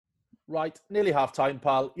Right, nearly half time,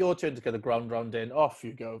 pal. Your turn to get the ground round in. Off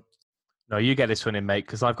you go. No, you get this one in, mate,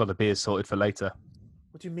 because I've got the beers sorted for later.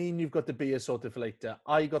 What do you mean you've got the beer sorted for later?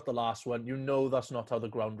 I got the last one. You know that's not how the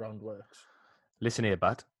ground round works. Listen here,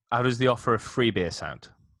 bud. How does the offer of free beer sound?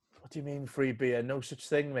 What do you mean free beer? No such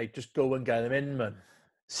thing, mate. Just go and get them in, man.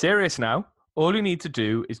 Serious now? All you need to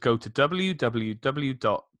do is go to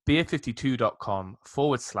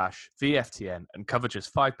www.beer52.com/VFTN and cover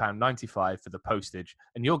just £5.95 for the postage,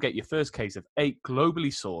 and you'll get your first case of 8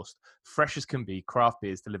 globally sourced, fresh as can be craft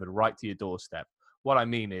beers delivered right to your doorstep. What I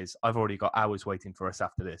mean is, I've already got hours waiting for us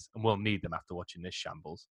after this, and we'll need them after watching this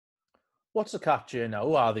shambles. What's the catch here now?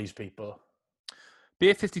 Who are these people?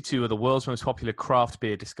 Beer 52 are the world's most popular craft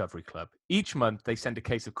beer discovery club. Each month, they send a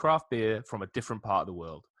case of craft beer from a different part of the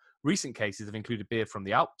world. Recent cases have included beer from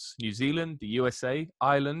the Alps, New Zealand, the USA,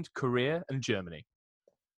 Ireland, Korea, and Germany.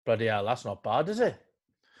 Bloody hell, that's not bad, is it?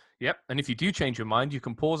 Yep, and if you do change your mind, you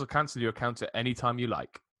can pause or cancel your account at any time you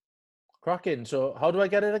like. Cracking. So how do I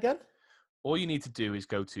get it again? All you need to do is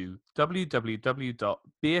go to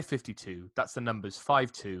www.beer52, that's the numbers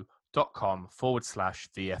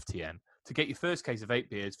 52.com/VFTN, to get your first case of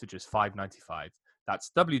 8 beers for just £5.95.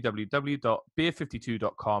 That's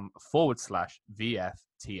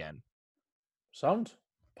www.beer52.com/VFTN. Sound?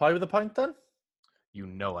 Pie with a pint then? You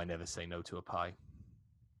know I never say no to a pie.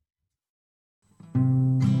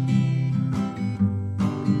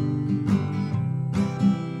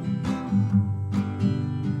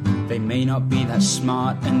 They may not be that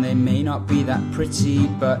smart and they may not be that pretty,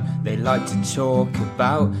 but they like to talk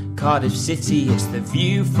about Cardiff City. It's the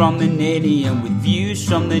view from the Ninian, with views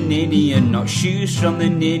from the Ninian, not shoes from the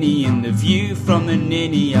Ninian, the view from the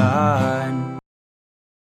Ninian.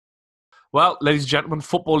 Well, ladies and gentlemen,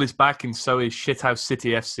 football is back and so is Shithouse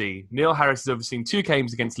City FC. Neil Harris has overseen 2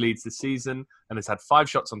 games against Leeds this season and has had 5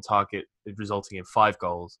 shots on target, resulting in 5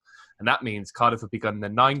 goals. And that means Cardiff have begun their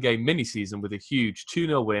 9-game mini-season with a huge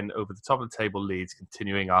 2-0 win over the top of the table Leeds,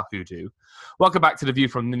 continuing our hoodoo. Welcome back to the View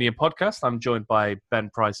from Ninian podcast. I'm joined by Ben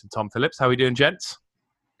Price and Tom Phillips. How are we doing, gents?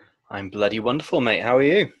 I'm bloody wonderful, mate. How are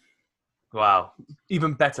you? Wow.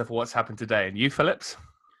 Even better for what's happened today. And you, Phillips?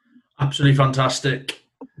 Absolutely fantastic.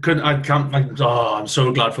 I'm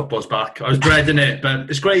so glad football's back. I was dreading it, but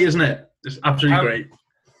it's great, isn't it? It's absolutely great.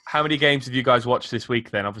 How many games have you guys watched this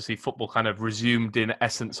week then? Obviously, football kind of resumed in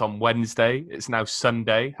essence on Wednesday. It's now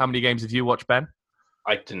Sunday. How many games have you watched, Ben?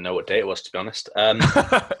 I didn't know what day it was, to be honest. I'm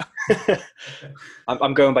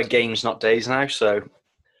going by games, not days now. So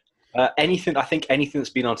anything that's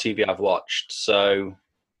been on TV I've watched. So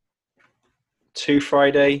 2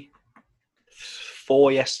 Friday,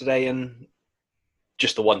 4 yesterday, and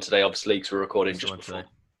just the one today, obviously, because we're recording just before.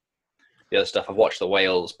 The other stuff, I've watched the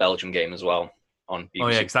Wales-Belgium game as well on BBC. Oh,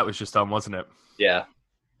 yeah, because that was just on, wasn't it? Yeah.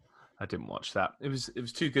 I didn't watch that. It was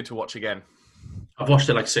too good to watch again. I've watched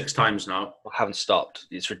it like 6 times now. I haven't stopped.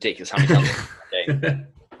 It's ridiculous how many times I've watched the game.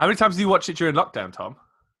 How many times did you watch it during lockdown, Tom?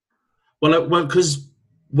 Well, because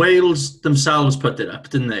Wales themselves put it up,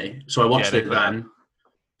 didn't they? So I watched it then.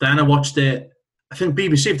 Then I watched it, I think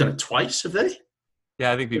BBC have done it twice, have they?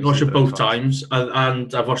 Yeah, I think I've watched it both times,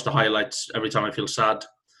 and I've watched the highlights every time I feel sad.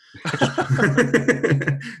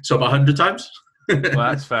 So about 100 times. Well,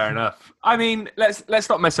 that's fair enough. I mean, let's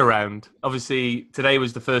not mess around. Obviously, today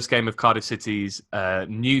was the first game of Cardiff City's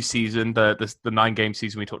new season, the 9-game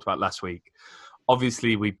season we talked about last week.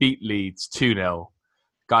 Obviously, we beat Leeds 2-0.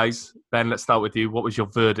 Guys, Ben, let's start with you. What was your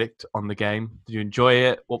verdict on the game? Did you enjoy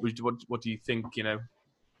it? What do you think?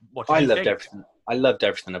 I loved everything. I loved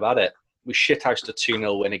everything about it. We shithoused a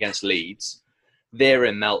 2-0 win against Leeds. They're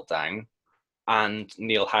in meltdown. And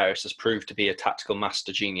Neil Harris has proved to be a tactical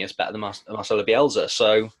master genius, better than Marcelo Bielsa.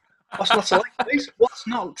 So, what's not to like, please? What's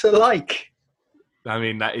not to like? I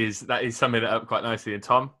mean, that is summing it up quite nicely. And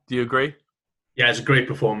Tom, do you agree? Yeah, it's a great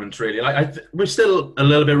performance, really. We're still a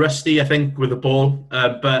little bit rusty, I think, with the ball,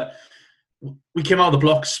 but we came out of the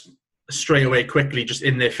blocks straight away, quickly, just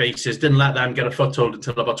in their faces. Didn't let them get a foothold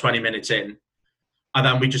until about 20 minutes in, and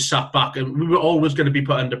then we just sat back. And we were always going to be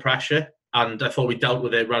put under pressure, and I thought we dealt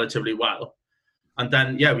with it relatively well. And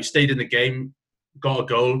then, yeah, we stayed in the game, got a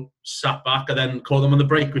goal, sat back, and then caught them on the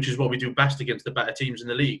break, which is what we do best against the better teams in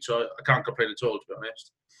the league. So I can't complain at all, to be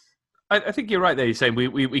honest. I think you're right there. You're saying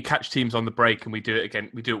we catch teams on the break and we do it again.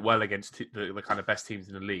 We do it well against the kind of were teams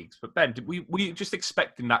in the leagues. But Ben, we just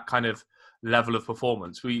expecting that kind of level of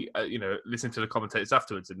performance? We listened to the commentators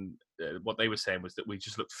afterwards, and what they were saying was that we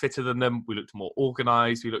just looked fitter than them. We looked more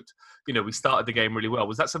organised. We looked, we started the game really well.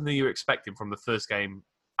 Was that something you were expecting from the first game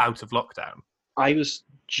out of lockdown? I was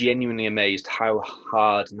genuinely amazed how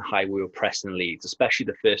hard and high we were pressing Leeds, especially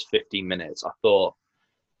the first 15 minutes. I thought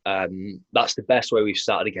That's the best way we've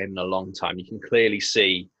started a game in a long time. You can clearly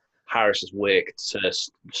see Harris has worked to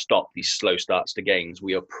stop these slow starts to games.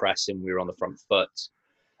 We are pressing, we were on the front foot,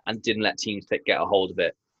 and didn't let teams get a hold of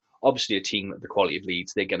it. Obviously, a team at the quality of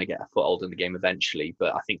Leeds, they're going to get a foothold in the game eventually.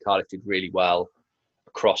 But I think Cardiff did really well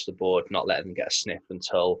across the board, not letting them get a sniff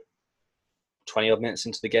until 20-odd minutes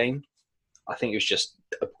into the game. I think it was just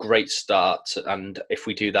a great start. And if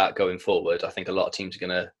we do that going forward, I think a lot of teams are going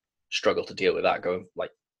to struggle to deal with that going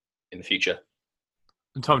in the future.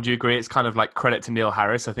 And Tom, do you agree? It's kind of like credit to Neil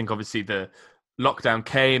Harris. I think obviously the lockdown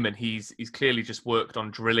came and he's clearly just worked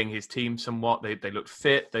on drilling his team somewhat. They looked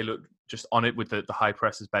fit. They looked just on it with the high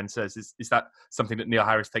press, as Ben says. Is that something that Neil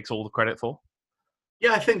Harris takes all the credit for?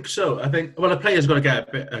 Yeah, I think so. I think, the players got to get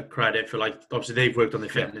a bit of credit for, obviously they've worked on their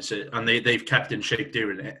fitness and they've kept in shape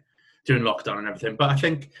during lockdown and everything. But I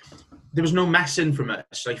think there was no messing from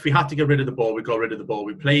us. If we had to get rid of the ball, we got rid of the ball.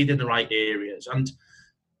 We played in the right areas. And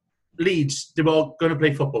Leeds, they were going to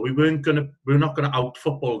play football. We were not going to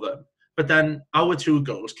out-football them. But then our 2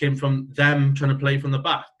 goals came from them trying to play from the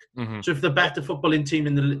back. Mm-hmm. So if the better footballing team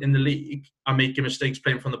in the league are making mistakes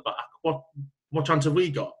playing from the back, what chance have we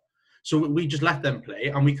got? So we just let them play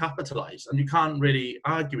and we capitalised. And you can't really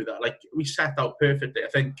argue with that. We set out perfectly. I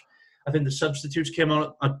think the substitutes came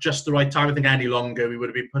on at just the right time. I think any longer we would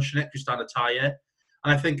have been pushing it. We started to tie it.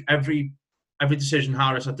 And I think every decision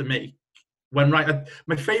Harris had to make went right.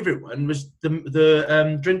 My favourite one was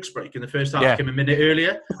the drinks break in the first half. Came a minute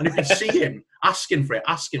earlier. And you could see him asking for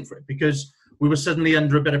it because we were suddenly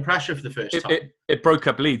under a bit of pressure for the first time. It broke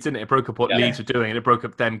up Leeds, didn't it? It broke up what Leeds were doing, and it broke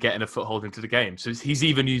up them getting a foothold into the game. So he's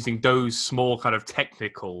even using those small kind of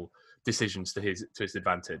technical decisions to his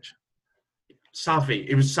advantage. Savvy.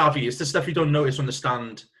 It was savvy. It's the stuff you don't notice on the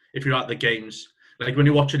stand if you're at the games. When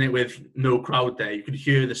you're watching it with no crowd there, you can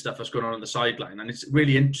hear the stuff that's going on the sideline. And it's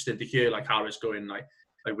really interesting to hear Harris going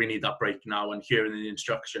we need that break now, and hearing the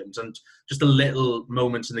instructions and just the little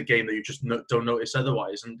moments in the game that you just don't notice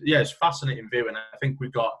otherwise. And yeah, it's fascinating viewing. I think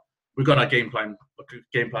we got our game plan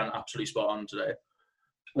absolutely spot on today.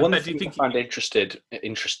 One thing I found interesting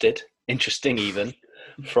even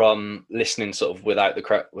from listening sort of without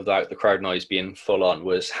the crowd noise being full on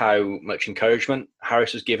was how much encouragement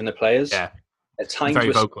Harris was giving the players. Yeah. At times,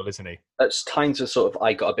 very vocal, isn't he? At times,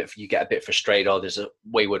 you get a bit frustrated. Oh, there's a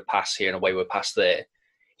wayward pass here and a wayward pass there.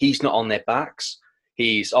 He's not on their backs.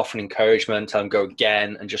 He's offering encouragement, telling them go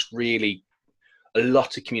again, and just really a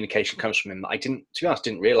lot of communication comes from him that to be honest,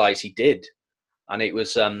 didn't realise he did. And it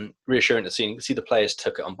was reassuring to see. You can see the players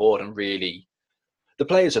took it on board and really, the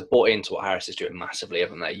players have bought into what Harris is doing massively,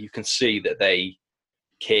 haven't they? You can see that they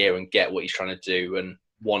care and get what he's trying to do and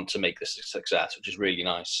want to make this a success, which is really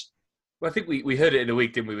nice. Well, I think we heard it in the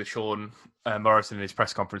week, didn't we, with Sean Morrison in his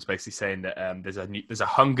press conference, basically saying that there's a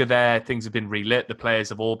hunger there. Things have been relit. The players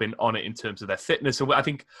have all been on it in terms of their fitness. So I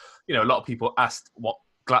think a lot of people asked what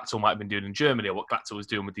Glatzel might have been doing in Germany or what Glatzel was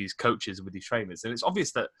doing with these coaches and with these trainers, and it's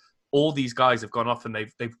obvious that all these guys have gone off and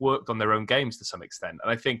they've worked on their own games to some extent.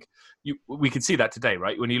 And I think we can see that today,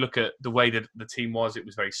 right? When you look at the way that the team was, it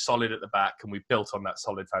was very solid at the back, and we built on that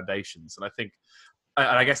solid foundations. And I think. And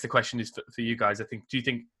I guess the question is for you guys, do you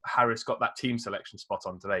think Harris got that team selection spot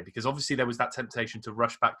on today? Because obviously there was that temptation to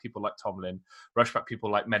rush back people like Tomlin, rush back people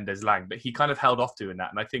like Mendes-Lang, but he kind of held off doing that.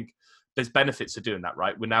 And I think there's benefits to doing that,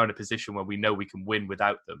 right? We're now in a position where we know we can win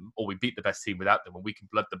without them, or we beat the best team without them, and we can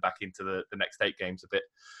blood them back into the next 8 games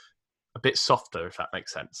a bit softer, if that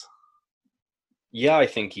makes sense. Yeah, I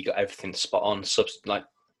think he got everything spot on. Like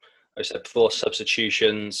I said before,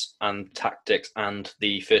 substitutions and tactics and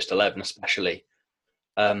the first 11 especially.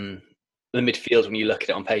 The midfield, when you look at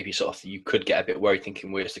it on paper, you could get a bit worried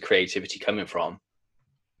thinking, where's the creativity coming from?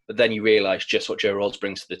 But then you realise just what Joe Rhodes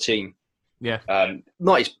brings to the team. Yeah.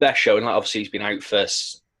 Not his best show, and obviously he's been out for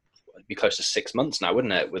it'd be close to 6 months now,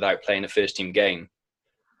 wouldn't it, without playing a first team game.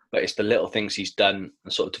 But it's the little things he's done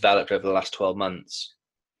and sort of developed over the last 12 months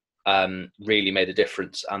really made a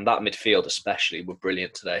difference. And that midfield especially were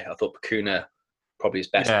brilliant today. I thought Bacuna probably his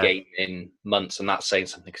best game in months, and that's saying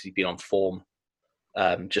something because he's been on form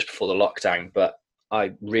just before the lockdown. But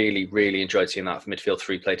I really, really enjoyed seeing that midfield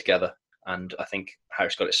 3 play together, and I think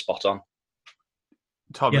Harris got it spot on.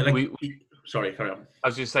 Tom, sorry, carry on. I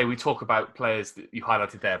was going to say, we talk about players that you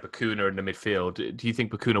highlighted there, Bacuna in the midfield. Do you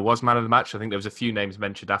think Bacuna was man of the match? I think there was a few names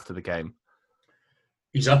mentioned after the game.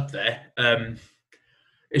 He's up there.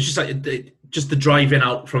 It's just the driving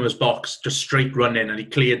out from his box, just straight running, and he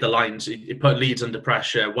cleared the lines. He put Leeds under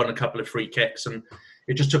pressure, won a couple of free kicks, and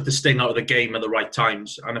it just took the sting out of the game at the right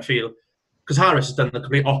times. And I feel, because Harris has done the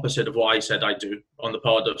complete opposite of what I said I do on the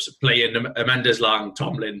pod of playing Mendes-Lang,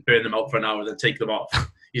 Tomlin, burn them out for an hour, then take them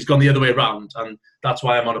off. He's gone the other way around, and that's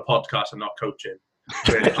why I'm on a podcast and not coaching.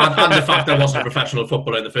 Really. and the fact I wasn't a professional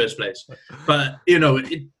footballer in the first place. But, you know,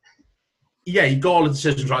 he got all the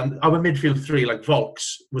decisions right. Our midfield three, like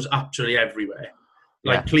Volks, was absolutely everywhere.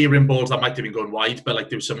 Like clearing balls that might have been going wide, but like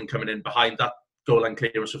there was someone coming in behind that goal line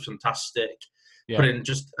clearance was fantastic. Yeah. Putting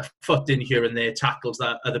just a foot in here and there, tackles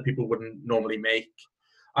that other people wouldn't normally make.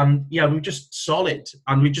 And yeah, we were just solid,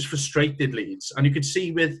 and we just frustrated Leeds. And you could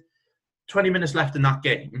see with 20 minutes left in that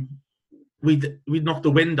game, we'd knocked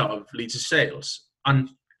the wind out of Leeds' sails. And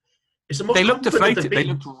it's the most they looked deflated. They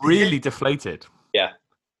looked really deflated. Yeah.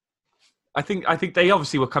 I think they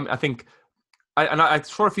obviously were coming. I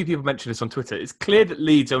saw a few people mention this on Twitter. It's clear that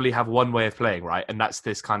Leeds only have one way of playing, right? And that's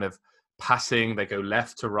this kind of passing. They go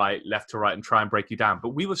left to right, and try and break you down. But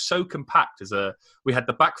we were so compact we had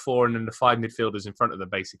the back four and then the 5 midfielders in front of them,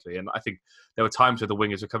 basically. And I think there were times where the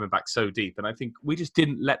wingers were coming back so deep. And I think we just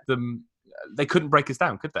didn't let them. They couldn't break us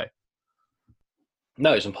down, could they?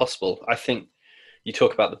 No, it's impossible. I think you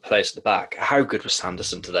talk about the players at the back. How good was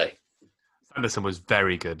Sanderson today? Sanderson was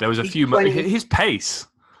very good. There was his pace.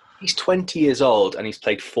 He's 20 years old and he's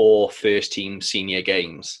played 4 first-team senior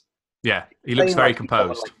games. Yeah, he looks very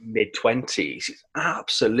composed. Like mid-20s. He's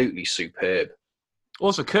absolutely superb.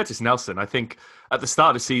 Also, Curtis Nelson, I think at the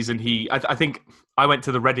start of the season, I think I went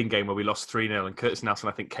to the Reading game where we lost 3-0 and Curtis Nelson,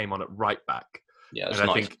 I think, came on at right back. Yeah, and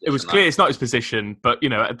I think it was clear it's not his position, but, you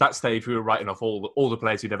know, at that stage we were writing off all the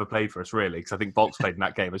players who'd ever played for us, really, because I think Volks played in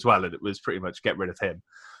that game as well, and it was pretty much get rid of him.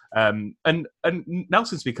 And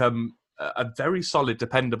Nelson's become a very solid,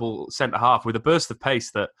 dependable centre-half with a burst of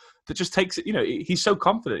pace that just takes it, you know, he's so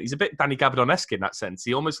confident. He's a bit Danny Gabardon-esque in that sense.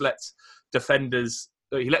 He almost lets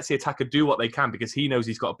he lets the attacker do what they can because he knows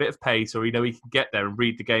he's got a bit of pace, or he can get there and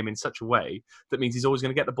read the game in such a way that means he's always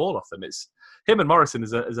going to get the ball off them. It's him and Morrison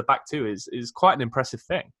as a back two is quite an impressive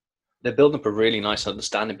thing. They're building up a really nice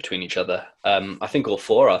understanding between each other. I think all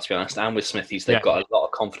 4 are, to be honest, and with Smithies, they've got a lot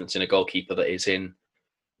of confidence in a goalkeeper that is in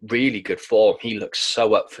really good form. He looks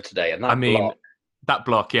so up for today, and that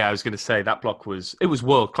block, yeah, I was going to say that block was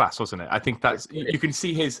world class, wasn't it? I think that's you can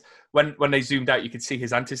see his when they zoomed out, you could see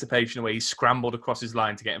his anticipation where he scrambled across his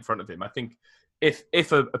line to get in front of him. I think if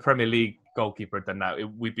a Premier League goalkeeper had done that,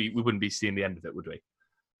 we wouldn't be seeing the end of it, would we?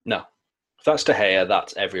 No, if that's De Gea,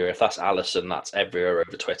 that's everywhere. If that's Alisson, that's everywhere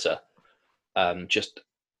over Twitter. Just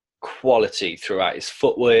quality throughout his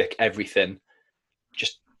footwork, everything.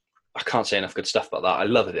 Just I can't say enough good stuff about that. I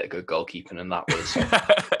love a bit of good goalkeeping, and that was.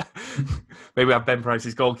 Maybe we have Ben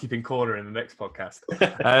Price's goalkeeping corner in the next podcast.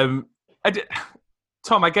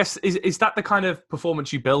 Tom, I guess is that the kind of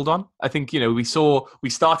performance you build on? I think, you know, we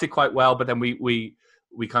started quite well, but then we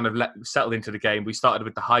kind of settled into the game. We started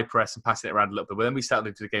with the high press and passing it around a little bit, but then we settled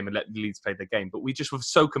into the game and let Leeds play the game. But we just were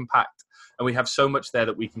so compact, and we have so much there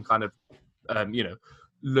that we can kind of,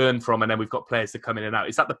 learn from, and then we've got players to come in and out.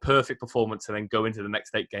 Is that the perfect performance to then go into the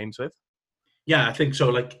next 8 games with? Yeah, I think so.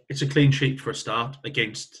 Like, it's a clean sheet for a start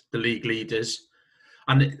against the league leaders.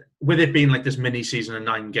 And with it being like this mini season of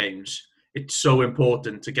 9 games, it's so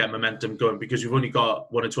important to get momentum going because you've only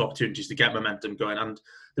got 1 or 2 opportunities to get momentum going. And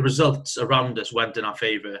the results around us went in our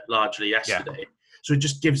favour largely yesterday. Yeah. So it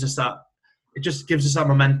just gives us that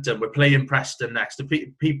momentum. We're playing Preston next.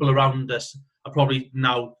 The people around us are probably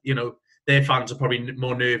now, you know, their fans are probably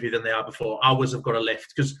more nervy than they are before. Ours have got a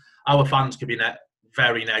lift because our fans can be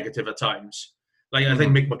very negative at times. Like I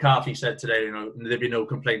think Mick McCarthy said today, you know, there'd be no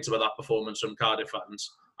complaints about that performance from Cardiff fans.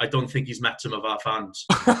 I don't think he's met some of our fans,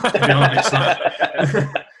 to be honest.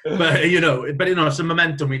 But it's a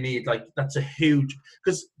momentum we need. Like that's a huge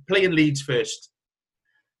because playing Leeds first.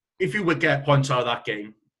 If you would get points out of that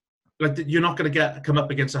game, like you're not going to come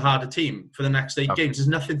up against a harder team for the next 8 games. There's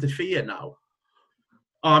nothing to fear now.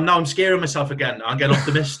 Now I'm scaring myself again. I'm getting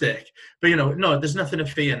optimistic. But, you know, no, there's nothing to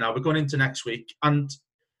fear now. We're going into next week. And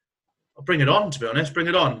I'll bring it on, to be honest. Bring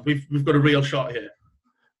it on. We've got a real shot here.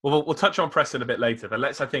 Well, we'll touch on Preston a bit later. But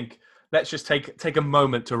let's just take a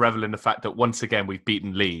moment to revel in the fact that once again we've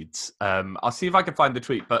beaten Leeds. I'll see if I can find the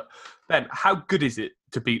tweet. But, Ben, how good is it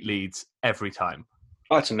to beat Leeds every time?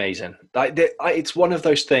 Oh, it's amazing. It's one of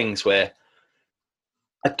those things where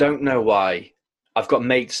I don't know why. I've got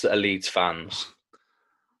mates that are Leeds fans.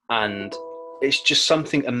 And it's just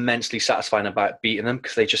something immensely satisfying about beating them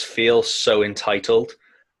because they just feel so entitled.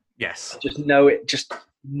 Yes. Just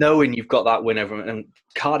knowing you've got that win over them. And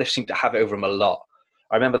Cardiff seem to have it over them a lot.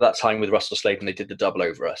 I remember that time with Russell Slade when they did the double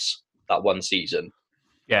over us, that one season.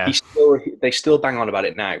 Yeah. They still bang on about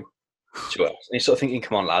it now to us. And you're sort of thinking,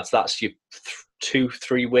 come on, lads, that's your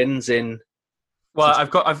 2-3 wins in... Well,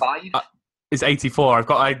 it's 84.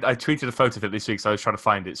 I tweeted a photo of it this week, so I was trying to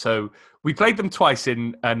find it. So we played them twice in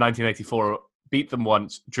 1984 beat them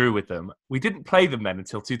once, drew with them. We didn't play them then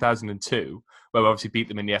until 2002, where we obviously beat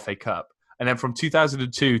them in the FA Cup. And then from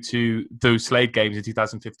 2002 to those Slade games in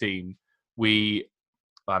 2015,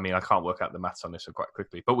 I can't work out the maths on this one quite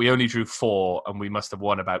quickly, but we only drew 4 and we must have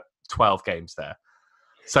won about 12 games there.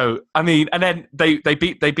 So, and then they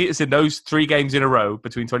beat us in those 3 games in a row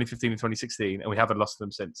between 2015 and 2016, and we haven't lost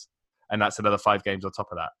them since. And that's another 5 games on top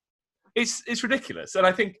of that. It's ridiculous. And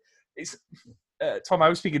I think it's, Tom, I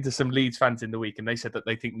was speaking to some Leeds fans in the week, and they said that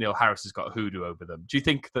they think Neil Harris has got a hoodoo over them. Do you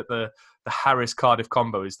think that the Harris-Cardiff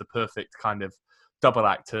combo is the perfect kind of double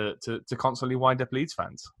act to constantly wind up Leeds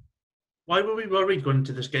fans? Why were we worried going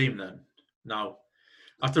into this game then? Now,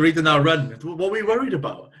 after reading our run, what were we worried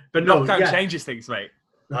about? But no, changes things, mate.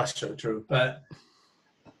 That's so true. But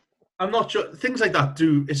I'm not sure. Things like that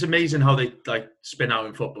it's amazing how they spin out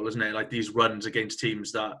in football, isn't it? Like these runs against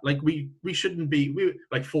teams that we shouldn't be. We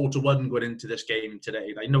were 4-1 going into this game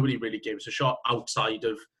today. Like nobody really gave us a shot outside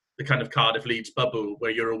of the kind of Cardiff Leeds bubble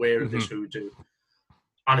where you're aware of this hoodoo.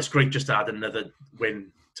 And it's great just to add another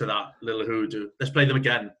win to that little hoodoo. Let's play them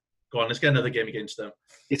again. Go on, let's get another game against them.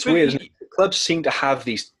 It's weird, isn't it? Clubs seem to have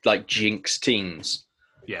these jinx teams.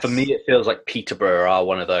 Yes. For me, it feels like Peterborough are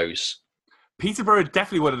one of those. Peterborough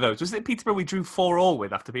definitely one of those. Wasn't it Peterborough we drew 4-4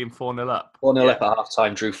 with after being 4-0 up? 4-0 up at half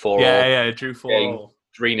time, drew 4-4. Yeah, drew 4-4.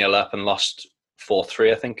 3-0 up and lost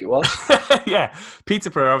 4-3, I think it was. Yeah,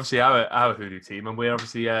 Peterborough are obviously our hoodoo team, and we're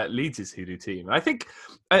obviously Leeds' hoodoo team. And I think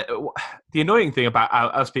the annoying thing about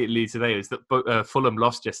us beating Leeds today is that Fulham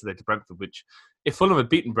lost yesterday to Brentford, which if Fulham had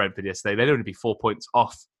beaten Brentford yesterday, they'd only be 4 points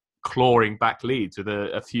off clawing back Leeds with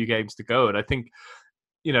a few games to go. And I think,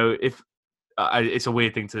 if it's a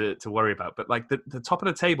weird thing to worry about, but the top of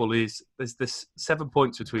the table there's this 7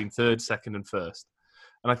 points between third, second, and first.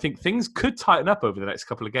 And I think things could tighten up over the next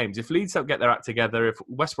couple of games. If Leeds don't get their act together, if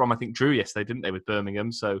West Brom, I think, drew yesterday, didn't they, with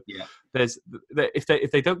Birmingham? So yeah.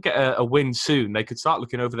 If they don't get a win soon, they could start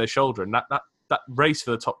looking over their shoulder, and that race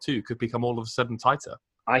for the top 2 could become all of a sudden tighter.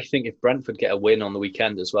 I think if Brentford get a win on the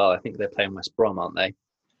weekend as well, I think they're playing West Brom, aren't they?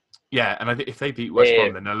 Yeah, and I think if they beat West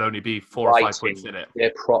Brom, then they'll only be 4 or 5 points in it.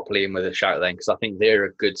 They're properly in with a shout then, because I think they're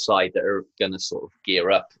a good side that are going to sort of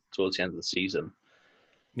gear up towards the end of the season.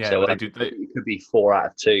 Yeah, so it could be 4 out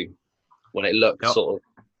of 2. When it looked sort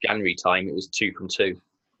of January time, it was 2 from 2.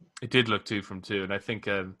 It did look 2 from 2, and I think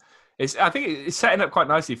it's setting up quite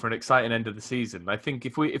nicely for an exciting end of the season. I think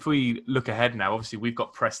if we look ahead now, obviously we've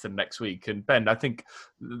got Preston next week, and Ben, I think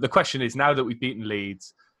the question is, now that we've beaten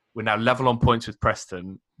Leeds, we're now level on points with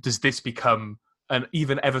Preston. Does this become an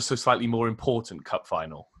even ever so slightly more important cup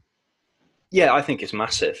final? Yeah, I think it's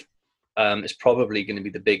massive. It's probably going to be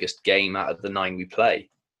the biggest game out of the 9 we play.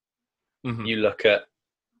 Mm-hmm. You look at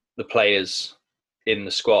the players in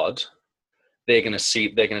the squad; they're going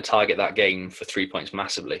to target that game for 3 points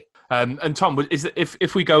massively. And Tom,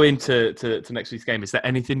 if we go into next week's game, is there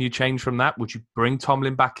anything you change from that? Would you bring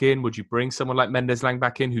Tomlin back in? Would you bring someone like Mendes-Lang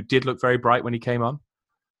back in, who did look very bright when he came on?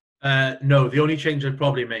 No, the only change I'd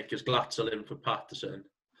probably make is Glatzel in for Patterson.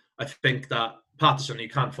 I think that Patterson, you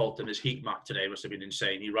can't fault him. His heat map today must have been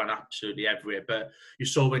insane. He ran absolutely everywhere. But you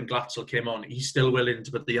saw when Glatzel came on, he's still willing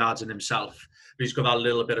to put the yards in himself. But he's got that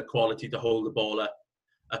little bit of quality to hold the ball up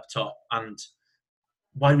top. And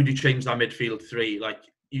why would you change that midfield 3?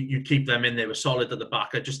 You keep them in there. We're solid at the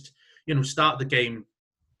back. I just, start the game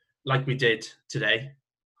like we did today.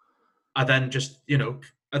 And then just,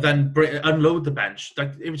 unload the bench.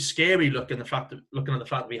 It was scary looking at the fact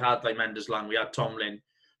that we had Mendes-Lang, we had Tomlin.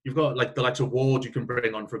 You've got the likes of Ward you can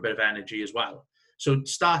bring on for a bit of energy as well. So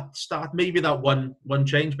start maybe that one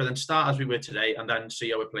change, but then start as we were today, and then see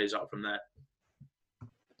how it plays out from there.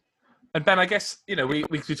 And Ben, I guess we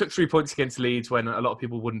took 3 points against Leeds when a lot of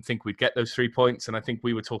people wouldn't think we'd get those 3 points, and I think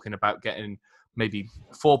we were talking about getting maybe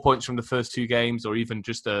 4 points from the first 2 games, or even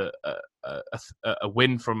just a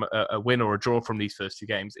win from a win or a draw from these first 2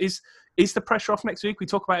 games. Is the pressure off next week? We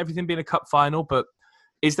talk about everything being a cup final, but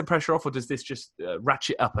is the pressure off, or does this just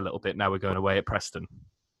ratchet up a little bit now we're going away at Preston?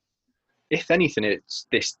 If anything, it's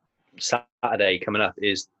this Saturday coming up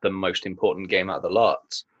is the most important game out of the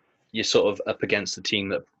lot. You're sort of up against the team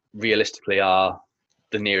that realistically are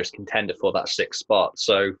the nearest contender for that 6th spot.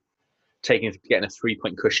 So getting a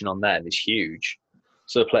 3-point cushion on them is huge.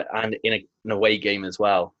 So and in an away game as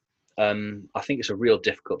well. I think it's a real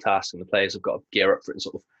difficult task, and the players have got to gear up for it and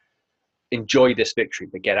sort of enjoy this victory,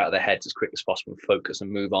 but get out of their heads as quick as possible, and focus and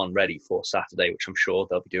move on ready for Saturday, which I'm sure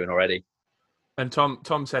they'll be doing already. And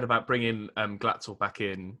Tom said about bringing Glatzel back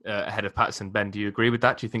in ahead of Patterson. Ben, do you agree with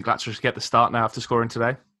that? Do you think Glatzel should get the start now after scoring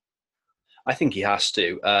today? I think he has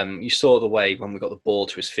to. You saw the way when we got the ball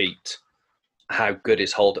to his feet, how good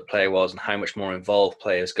his hold-up play was and how much more involved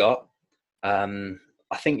players got.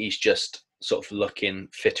 I think he's just sort of looking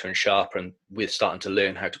fitter and sharper, and we're starting to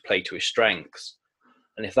learn how to play to his strengths.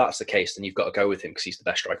 And if that's the case, then you've got to go with him because he's the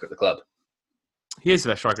best striker at the club. He is the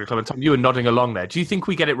best striker at the club. And Tom, you were nodding along there. Do you think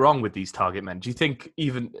we get it wrong with these target men? Do you think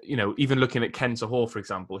even looking at Ken Sahor, for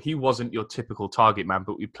example, he wasn't your typical target man,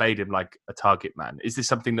 but we played him like a target man? Is this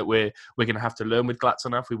something that we're going to have to learn with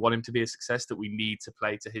Glatzel now if we want him to be a success, that we need to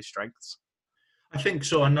play to his strengths? I think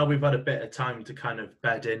so. And now we've had a bit of time to kind of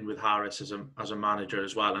bed in with Harris as a manager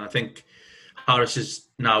as well. And I think Harris is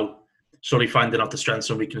now slowly finding out the strengths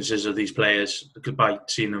and weaknesses of these players by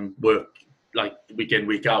seeing them work like week in,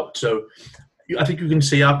 week out. So I think you can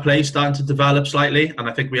see our play starting to develop slightly, and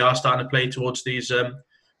I think we are starting to play towards these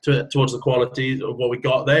towards the quality of what we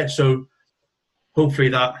got there. So hopefully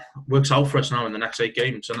that works out for us now in the next 8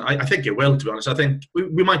 games, and I think it will. To be honest, I think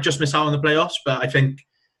we might just miss out on the playoffs, but I think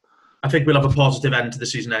we'll have a positive end to the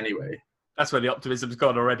season anyway. That's where the optimism's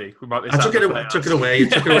gone already. We might miss I took it away.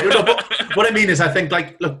 No, but what I mean is, I think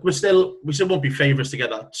we still won't be favourites to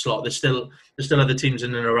get that slot. There's still other teams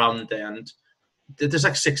in and around there, and there's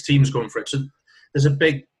like 6 teams going for it. So there's a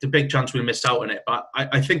big chance we'll miss out on it. But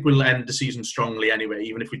I think we'll end the season strongly anyway,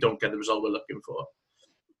 even if we don't get the result we're looking for.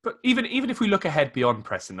 But even if we look ahead beyond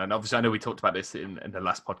Preston, and obviously I know we talked about this in the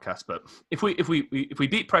last podcast, but if we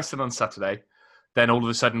beat Preston on Saturday, then all of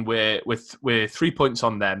a sudden we're 3 points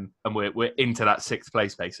on them, and we're into that 6th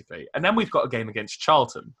place basically. And then we've got a game against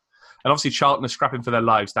Charlton, and obviously Charlton are scrapping for their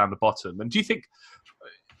lives down the bottom. And do you think?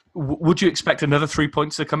 Would you expect another 3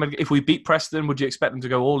 points to come in? If we beat Preston, would you expect them to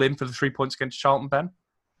go all in for the 3 points against Charlton, Ben?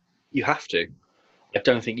 You have to. I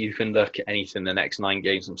don't think you can look at anything in the next 9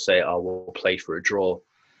 games and say, oh, we'll play for a draw.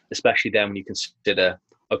 Especially then when you consider,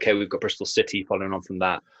 okay, we've got Bristol City following on from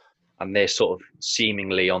that, and they're sort of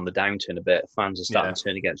seemingly on the downturn a bit. Fans are starting to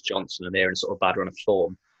turn against Johnson, and they're in sort of bad run of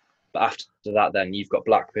form. But after that, then you've got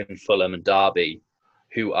Blackburn, Fulham and Derby,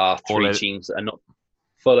 who are 3 teams that are not...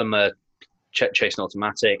 Fulham are chasing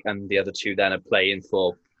automatic, and the other 2 then are playing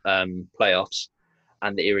for playoffs,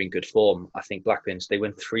 and they're in good form. I think Blackburn's, they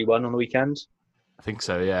went 3-1 on the weekend. I think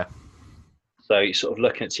so, yeah. So you're sort of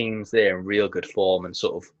looking at teams there in real good form and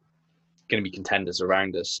sort of going to be contenders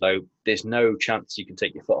around us. So there's no chance you can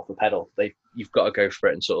take your foot off the pedal. You've got to go for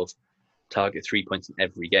it and sort of target 3 points in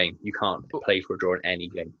every game. You can't play for a draw in any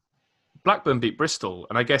game. Blackburn beat Bristol,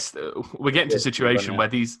 and I guess we're getting to a situation where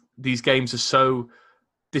these games are so...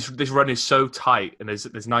 This run is so tight, and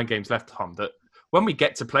there's 9 games left, Tom, that when we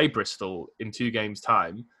get to play Bristol in 2 games'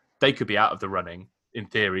 time, they could be out of the running, in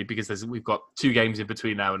theory, because we've got 2 games in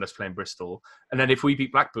between now and us playing Bristol. And then if we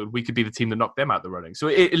beat Blackburn, we could be the team that knocked them out of the running. So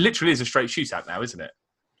it literally is a straight shootout now, isn't it?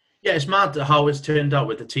 Yeah, it's mad how it's turned out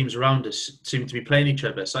with the teams around us seem to be playing each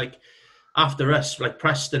other. It's like after us, like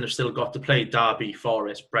Preston have still got to play Derby,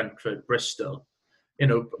 Forest, Brentford, Bristol.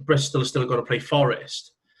 Bristol has still got to play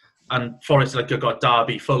Forest. And Forest have got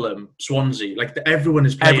Derby, Fulham, Swansea. Like everyone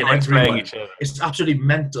is playing everyone. Each other. It's absolutely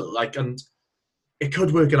mental. And it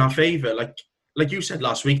could work in our favour. Like you said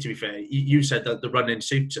last week, to be fair, you said that the run-in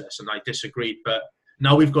suits us, and I disagreed. But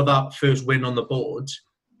now we've got that first win on the board.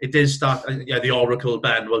 It did start. The Oracle,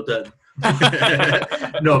 Ben, well done.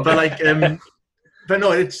 No, but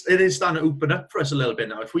it is starting to open up for us a little bit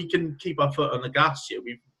now. If we can keep our foot on the gas here,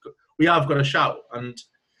 we have got a shout, and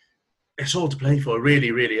it's all to play for. It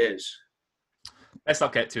really, really is. Let's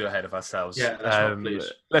not get too ahead of ourselves. Yeah,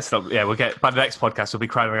 please. Let's not. Yeah, we'll get by the next podcast. We'll be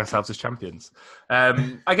crowning ourselves as champions.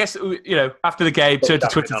 I guess after the game, turn to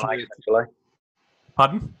Twitter.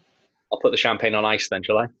 Pardon? I'll put the champagne on ice then,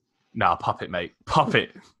 shall I? No, pop it, mate. Pop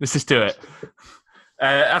it. Let's just do it.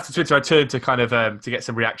 After Twitter, I turned to kind of to get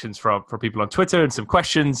some reactions from people on Twitter and some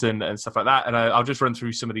questions and stuff like that. And I'll just run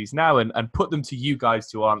through some of these now and put them to you guys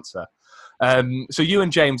to answer. So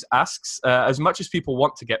Ewan James asks, as much as people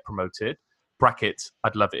want to get promoted, brackets,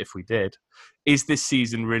 I'd love it if we did, is this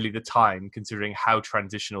season really the time, considering how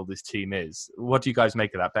transitional this team is? What do you guys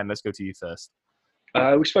make of that? Ben, let's go to you first.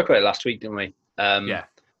 We spoke about it last week, didn't we? Yeah.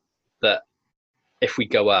 That if we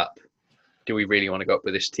go up, do we really want to go up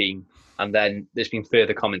with this team? And then there's been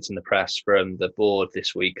further comments in the press from the board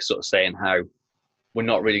this week sort of saying how we're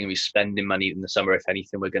not really going to be spending money in the summer. If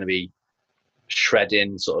anything, we're going to be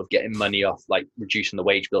shredding, sort of getting money off, like reducing the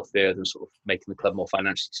wage bill further and sort of making the club more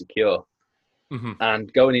financially secure. Mm-hmm.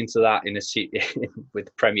 And going into that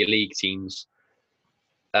with Premier League teams,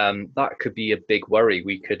 that could be a big worry.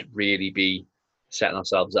 We could really be setting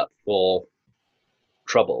ourselves up for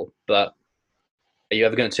trouble. But are you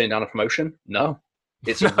ever going to turn down a promotion? No.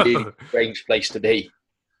 It's a really strange place to be.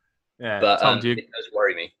 Yeah, but Tom, it does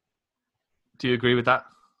worry me. Do you agree with that?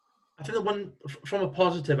 I think from a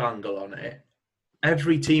positive angle on it,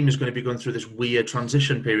 every team is going to be going through this weird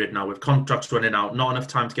transition period now with contracts running out, not enough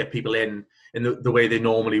time to get people in the way they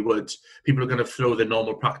normally would. People are going to throw their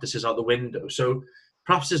normal practices out the window. So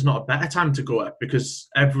perhaps it's not a better time to go up because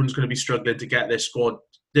everyone's going to be struggling to get their squad.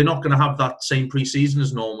 They're not going to have that same pre-season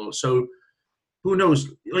as normal. So who knows?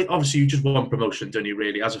 Like, obviously, you just want promotion, don't you,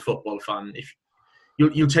 really, as a football fan? If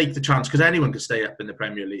you'll take the chance because anyone can stay up in the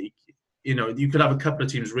Premier League. You know, you could have a couple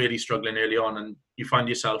of teams really struggling early on and you find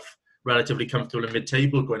yourself relatively comfortable in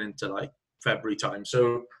mid-table going into like February time.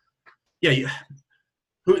 So, yeah,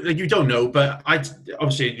 you don't know, but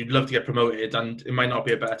obviously you'd love to get promoted, and it might not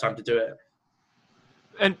be a better time to do it.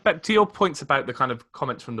 And back to your points about the kind of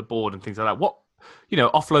comments from the board and things like that. What,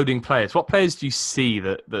 offloading players. What players do you see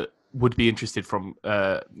that would be interested from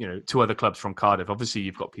two other clubs from Cardiff? Obviously,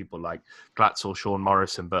 you've got people like Glatzel, Sean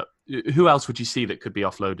Morrison, but who else would you see that could be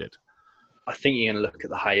offloaded? I think you're going to look at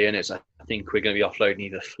the high earners. I think we're going to be offloading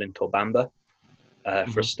either Flint or Bamba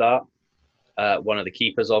for a start. One of the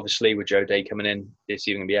keepers, obviously, with Joe Day coming in, it's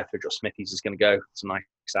either going to be Etheridge or Smithies is going to go. It's a nice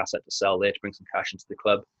asset to sell there to bring some cash into the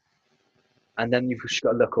club. And then you've just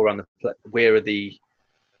got to look around where are the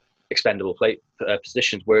expendable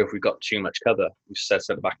positions, where have we got too much cover? We've said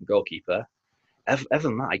centre back and goalkeeper. Other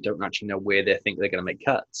than that, I don't actually know where they think they're going to make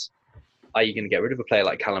cuts. Are you going to get rid of a player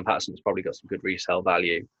like Callum Patterson, who's probably got some good resale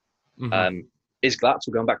value? Is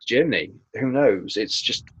Glatzel going back to Germany? Who knows?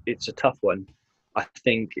 It's a tough one. I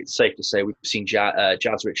think it's safe to say we've seen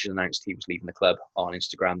Jazz Richards announced he was leaving the club on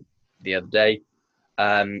Instagram the other day.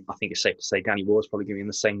 I think it's safe to say Danny Ward's probably going to be in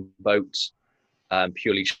the same boat,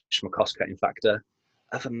 purely from a cost-cutting factor.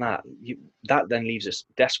 Other than that, that then leaves us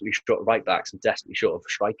desperately short of right backs and desperately short of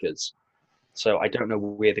strikers. So I don't know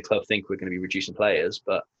where the club think we're going to be reducing players,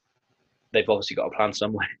 but they've obviously got a plan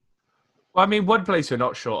somewhere. Well, I mean, one place we're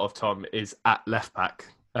not short of, Tom, is at left back.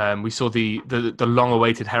 We saw the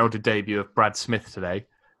long-awaited heralded debut of Brad Smith today.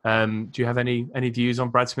 Do you have any views on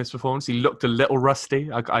Brad Smith's performance? He looked a little rusty.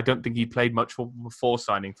 I don't think he played much before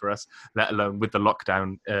signing for us, let alone with the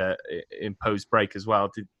lockdown imposed break as well.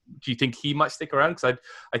 Do you think he might stick around? Because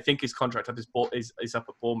I think his contract is up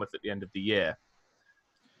at Bournemouth at the end of the year.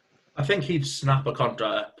 I think he'd snap a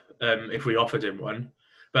contract up if we offered him one.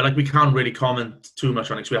 But we can't really comment too much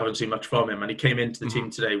on it because we haven't seen much from him. And he came into the team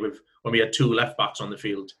today when we had two left backs on the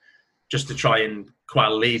field, just to try and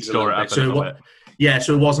quell leads a little bit.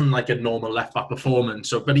 So it wasn't like a normal left back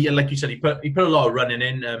performance. But he, like you said, he put a lot of running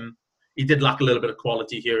in. He did lack a little bit of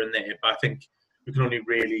quality here and there. But I think we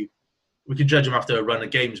can judge him after a run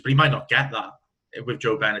of games. But he might not get that with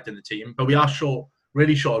Joe Bennett in the team. But we are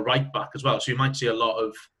really short of right back as well. So you might see a lot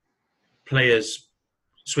of players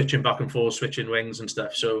switching back and forth, switching wings and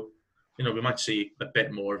stuff. So, we might see a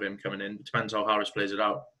bit more of him coming in. It depends how Harris plays it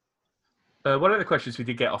out. One of the questions we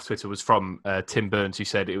did get off Twitter was from Tim Burns, who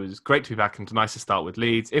said it was great to be back and nice to start with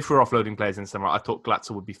Leeds. If we're offloading players in summer, I thought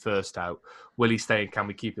Glatzel would be first out. Will he stay and can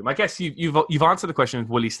we keep him? I guess you've answered the question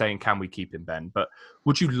of will he stay and can we keep him, Ben? But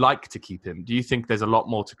would you like to keep him? Do you think there's a lot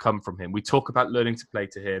more to come from him? We talk about learning to play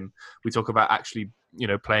to him. We talk about actually,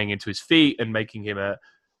 playing into his feet and making him a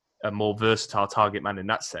more versatile target man in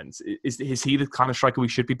that sense. Is he the kind of striker we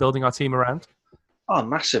should be building our team around? Oh,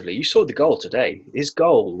 massively. You saw the goal today. His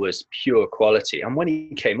goal was pure quality. And when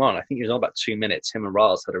he came on, I think he was on about 2 minutes. Him and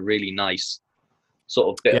Riles had a really nice sort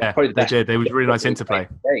of bit. Yeah, probably the best. They did. They was really nice interplay.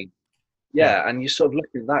 Yeah, and you're sort of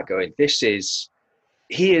looking at that going,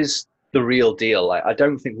 he is the real deal. I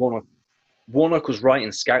don't think Warnock was right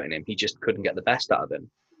in scouting him. He just couldn't get the best out of him.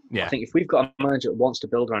 Yeah. I think if we've got a manager that wants to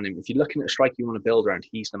build around him, if you're looking at a striker you want to build around,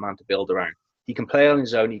 he's the man to build around. He can play on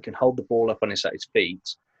his own. He can hold the ball up on his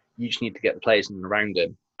feet. You just need to get the players in and around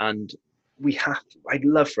him. And I'd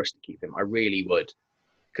love for us to keep him. I really would.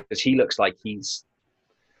 Because he looks like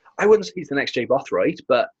I wouldn't say he's the next Jay Bothroyd,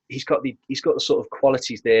 but he's got the sort of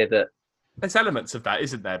qualities there that... There's elements of that,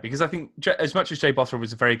 isn't there? Because I think as much as Jay Bothroyd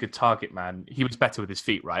was a very good target man, he was better with his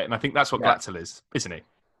feet, right? And I think that's what Glatzel is, isn't he?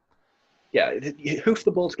 Yeah, hoof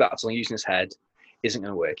the ball to Glatzel and using his head isn't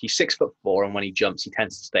going to work. He's 6'4", and when he jumps, he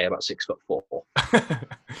tends to stay about 6'4".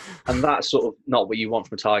 And that's sort of not what you want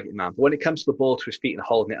from a target man. But when it comes to the ball to his feet and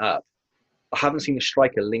holding it up, I haven't seen a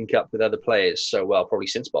striker link up with other players so well, probably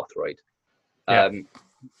since Bothroyd. Yeah.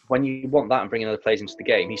 When you want that and bringing other players into the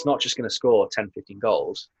game, he's not just going to score 10, 15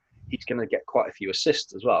 goals. He's going to get quite a few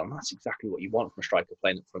assists as well. And that's exactly what you want from a striker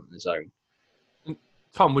playing up front in his own.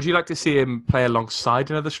 Tom, would you like to see him play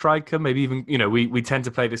alongside another striker? Maybe even, we tend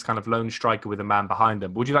to play this kind of lone striker with a man behind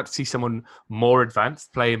him. Would you like to see someone more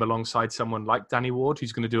advanced play him alongside someone like Danny Ward,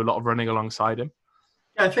 who's going to do a lot of running alongside him?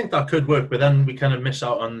 Yeah, I think that could work, but then we kind of miss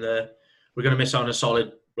out on we're going to miss out on a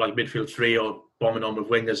solid midfield three or bombing on with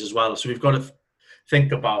wingers as well. So we've got to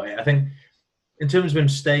think about it. I think in terms of him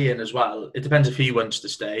staying as well, it depends if he wants to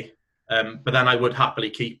stay. But then I would happily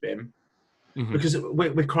keep him because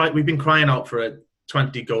we've been crying out for a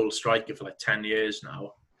 20-goal striker for like 10 years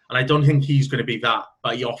now, and I don't think he's going to be that.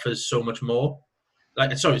 But he offers so much more.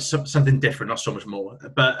 Something different, not so much more.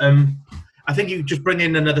 But I think you just bring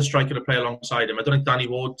in another striker to play alongside him. I don't think Danny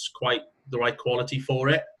Ward's quite the right quality for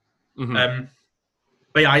it.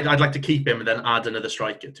 But yeah, I'd like to keep him and then add another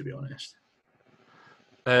striker, to be honest.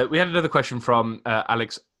 We had another question from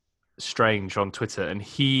Alex Strange on Twitter, and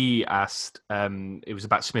he asked, it was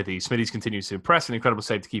about Smithies. Smithies continues to impress, an incredible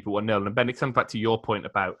save to keep it 1-0. And Ben, it comes back to your point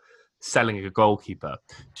about selling a goalkeeper.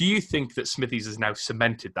 Do you think that Smithies has now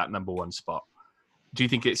cemented that number one spot? Do you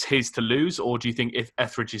think it's his to lose, or do you think if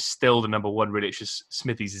Etheridge is still the number one, really, it's just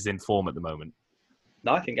Smithies is in form at the moment?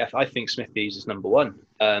 No, I think Smithies is number one.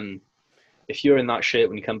 If you're in that shirt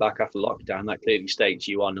when you come back after lockdown, that clearly states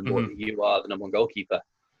you are number one. You are the number one goalkeeper.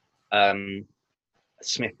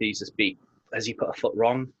 Smithies has he put a foot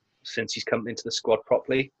wrong since he's come into the squad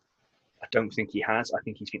properly? I don't think he has. I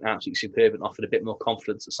think he's been absolutely superb and offered a bit more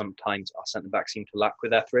confidence that sometimes our centre backs seem to lack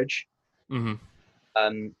with Etheridge.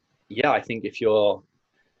 Yeah, I think if you're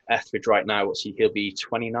Etheridge right now, he'll be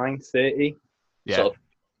 29, 30, sort of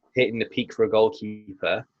hitting the peak for a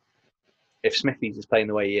goalkeeper. If Smithies is playing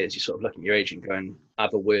the way he is, you sort of look at your agent going,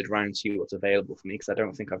 have a word round, see what's available for me, because I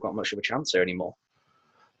don't think I've got much of a chance there anymore.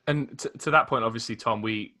 And to that point, obviously, Tom,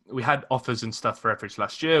 we had offers and stuff for Etheridge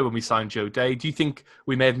last year when we signed Joe Day. Do you think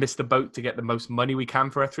we may have missed the boat to get the most money we can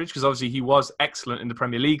for Etheridge? Because obviously he was excellent in the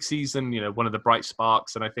Premier League season, one of the bright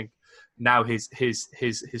sparks, and I think now his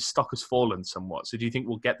stock has fallen somewhat. So do you think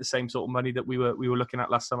we'll get the same sort of money that we were looking at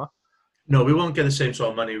last summer? No, we won't get the same sort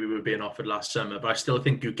of money we were being offered last summer, but I still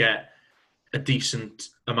think you get a decent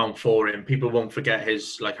amount for him. People won't forget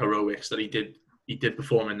his heroics that he did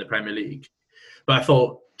perform in the Premier League. But I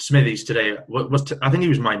thought Smithies today I think he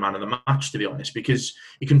was my man of the match, to be honest, because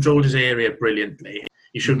he controlled his area brilliantly.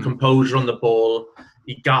 He showed composure on the ball.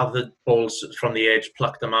 He gathered balls from the edge,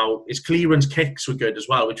 plucked them out. His clearance kicks were good as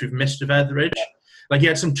well, which we've missed with Etheridge. He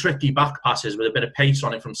had some tricky back passes with a bit of pace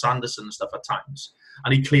on it from Sanderson and stuff at times,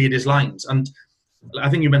 and he cleared his lines. And I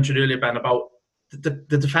think you mentioned earlier, Ben, about the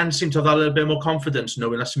defence seemed to have a little bit more confidence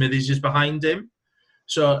knowing that Smithies is behind him.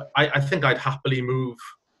 So I think I'd happily move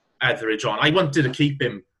Etheridge on. I wanted to keep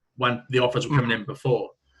him when the offers were coming in before,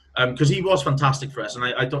 because he was fantastic for us, and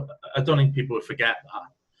I don't think people would forget that.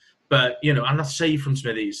 But and that save from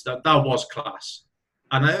Smithies, that was class,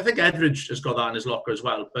 and I think Etheridge has got that in his locker as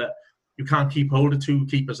well. But you can't keep hold of two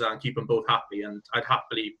keepers there and keep them both happy, and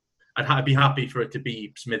I'd be happy for it to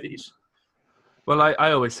be Smithies. Well,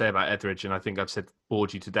 I always say about Etheridge, and I think I've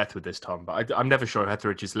bored you to death with this, Tom, but I'm never sure if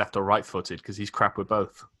Etheridge is left or right-footed because he's crap with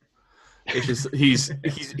both. It's just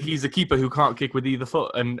he's a keeper who can't kick with either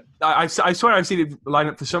foot, and I swear I've seen him line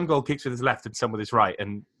up for some goal kicks with his left and some with his right,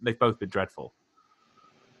 and they've both been dreadful.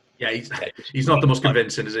 Yeah, he's not the most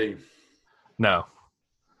convincing, is he? No.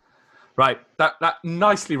 Right, that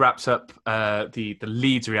nicely wraps up the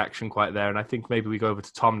Leeds reaction quite there, and I think maybe we go over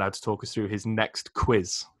to Tom now to talk us through his next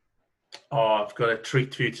quiz. Oh, I've got a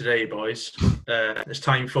treat for you today, boys. It's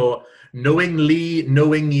time for Knowing Lee,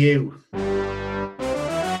 Knowing You.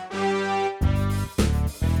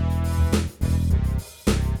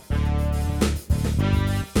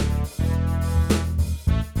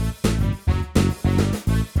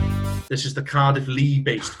 This is the Cardiff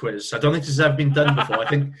Lee-based quiz. I don't think this has ever been done before. I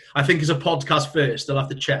think it's a podcast first. I'll have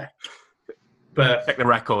to check. But check the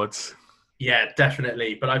records. Yeah,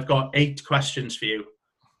 definitely. But I've got 8 questions for you.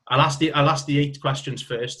 I'll ask the 8 questions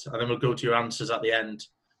first, and then we'll go to your answers at the end.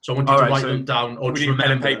 So I want you to write them down or just remember.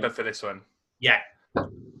 Pen and paper for this one. Yeah.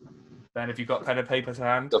 Ben, have you got pen and paper to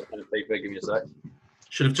hand? Got pen and paper. Give me a sec.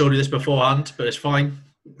 Should have told you this beforehand, but it's fine.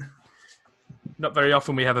 Not very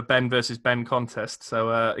often we have a Ben versus Ben contest,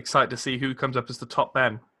 so excited to see who comes up as the top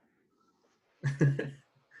Ben.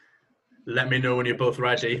 Let me know when you're both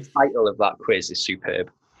ready. The title of that quiz is superb.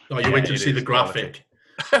 Oh, you wait till you see the graphic.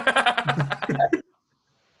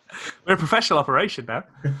 We're a professional operation now.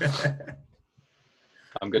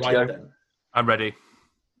 I'm good to go. Then. I'm ready.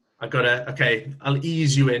 I'll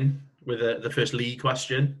ease you in with the first Lee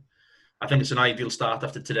question. I think it's an ideal start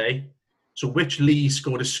after today. So which Lee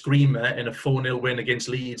scored a screamer in a 4-0 win against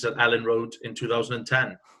Leeds at Ellen Road in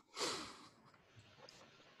 2010?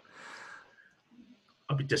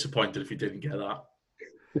 I'd be disappointed if you didn't get that.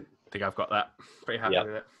 I think I've got that. Pretty happy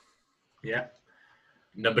with it. Yeah.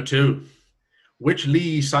 Number 2. Which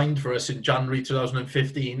Lee signed for us in January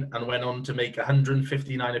 2015 and went on to make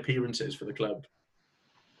 159 appearances for the club?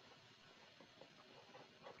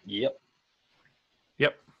 Yep.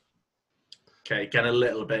 Okay, getting a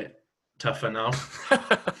little bit tougher now.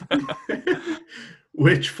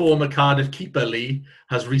 Which former Cardiff keeper, Lee,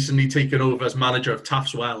 has recently taken over as manager of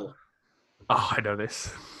Taffs Well? Oh, I know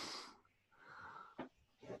this.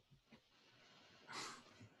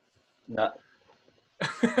 No.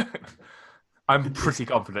 I'm pretty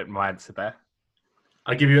confident in my answer there.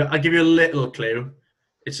 I'll give you a little clue.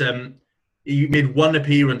 It's he made one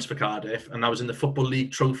appearance for Cardiff, and that was in the Football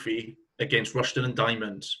League Trophy against Rushden and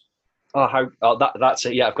Diamonds. That's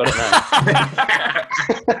it. Yeah, I've got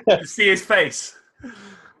it now. See his face.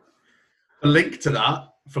 A link to that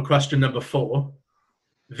for question number 4.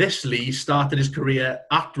 This Lee started his career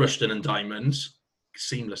at Rushden and Diamonds,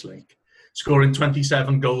 seamless link, scoring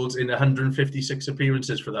 27 goals in 156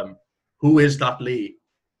 appearances for them. Who is that Lee?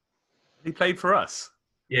 He played for us.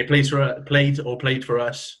 Yeah, played for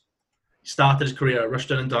us. He started his career at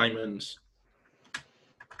Rushden and Diamonds.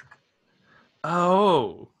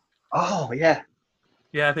 Oh. Oh, yeah.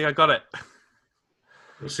 Yeah, I think I got it.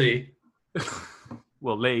 We'll see.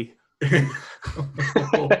 Well, Lee.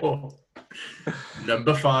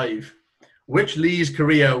 Number 5. Which Lee's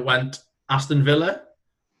career went Aston Villa,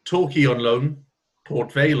 Torquay on loan,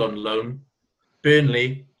 Port Vale on loan,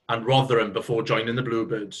 Burnley, and Rotherham before joining the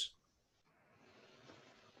Bluebirds?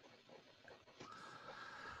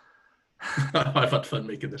 I've had fun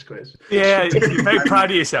making this quiz. Yeah, you're very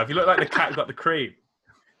proud of yourself. You look like the cat who got the cream.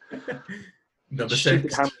 Number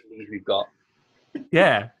Stupid 6. how many leads we've got.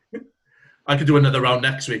 Yeah. I could do another round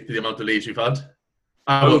next week to the amount of leads we've had.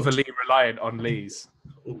 Overly reliant on Lee's.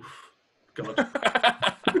 Oof. God.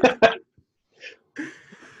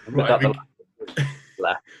 Right,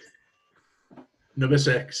 Left. Number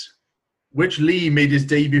 6. Which Lee made his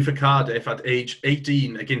debut for Cardiff at age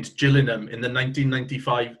 18 against Gillingham in the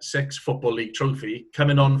 1995-6 Football League Trophy,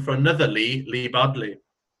 coming on for another Lee Badley?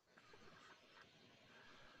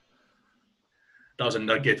 That was a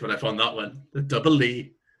nugget when I found that one. The double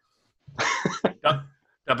Lee.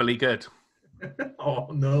 Doubly good. Oh,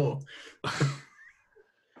 no.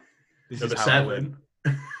 Number 7.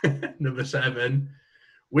 Number 7.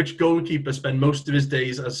 Which goalkeeper spent most of his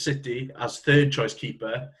days as City as third choice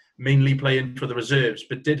keeper, mainly playing for the reserves,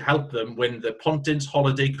 but did help them win the Pontins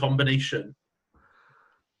Holiday combination?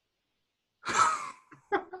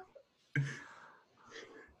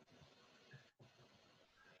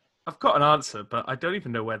 I've got an answer, but I don't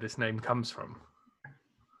even know where this name comes from.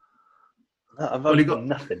 I've Well, only you got got-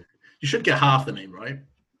 nothing. You should get half the name, right?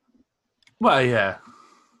 Well, yeah.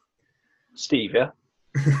 Steve, yeah?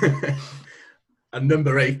 And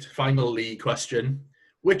number 8, final Lee question.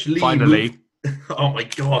 Which Lee Finally. Oh my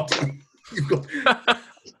God.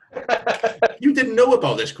 You didn't know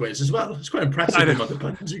about this quiz as well. It's quite impressive I the know. amount of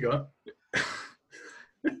buttons you got.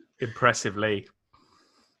 Impressively.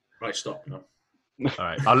 Right, stop now. All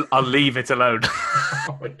right, I'll leave it alone.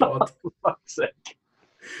 Oh my God. Fuck's sake.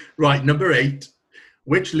 Right, number 8.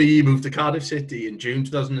 Which Lee moved to Cardiff City in June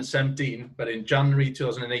 2017, but in January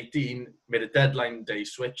 2018 made a deadline day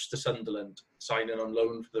switch to Sunderland, signing on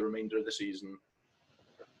loan for the remainder of the season?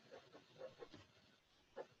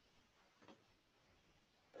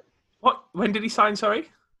 What? When did he sign? Sorry.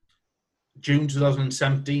 June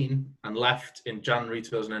 2017 and left in January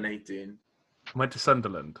 2018. Went to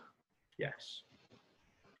Sunderland. Yes.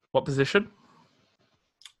 What position?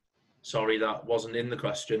 Sorry, that wasn't in the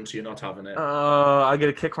question, so you're not having it. I'm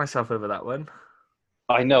gonna kick myself over that one.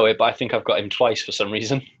 I know it, but I think I've got him twice for some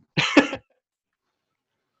reason.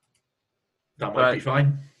 That might be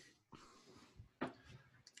fine.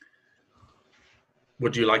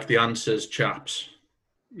 Would you like the answers, chaps?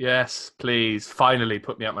 Yes, please. Finally,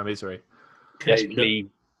 put me out my misery. Yes, Okay,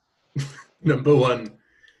 please. Number 1.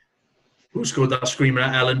 Who scored that screamer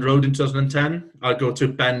at Elland Road in 2010? I'll go to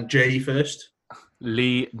Ben J first.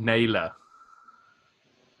 Lee Naylor.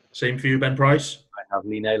 Same for you, Ben Price. I have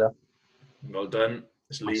Lee Naylor. Well done.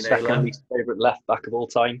 It's My Lee second Naylor. least favourite left back of all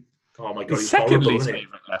time. Oh my God, His he's second horrible, least isn't he?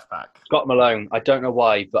 favourite left back. Scott Malone. I don't know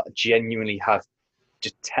why, but I genuinely have.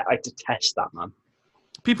 I detest that man.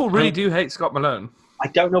 People really do hate Scott Malone. I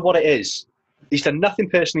don't know what it is. He's done nothing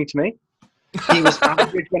personally to me. He was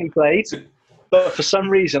average when he played, but for some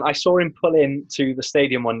reason, I saw him pull into the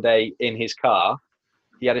stadium one day in his car.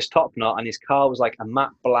 He had his top knot, and his car was like a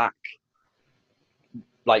matte black,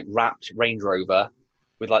 like wrapped Range Rover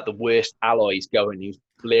with like the worst alloys going. He was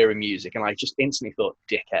blaring music, and I just instantly thought,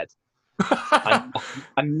 "Dickhead."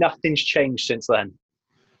 And nothing's changed since then.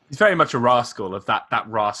 He's very much a rascal of that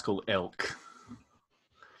rascal ilk.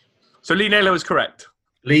 So Lee Naylor was correct.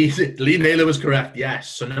 Lee Naylor was correct, yes.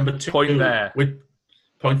 So number 2. Point there.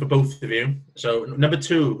 Point for both of you. So number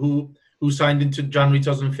 2, who signed into January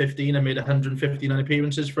 2015 and made 159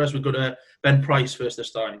 appearances for us? We'll go to Ben Price first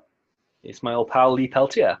this time. It's my old pal Lee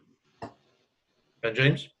Peltier. Ben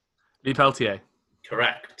James? Lee Peltier.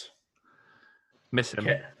 Correct. Miss him.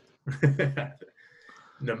 Okay.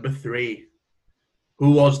 Number 3.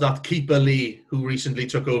 Who was that keeper Lee who recently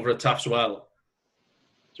took over at Taft's Well?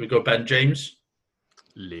 So we go Ben James.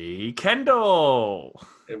 Lee Kendall.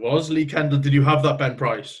 It was Lee Kendall. Did you have that, Ben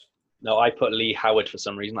Price? No, I put Lee Howard for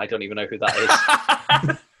some reason. I don't even know who that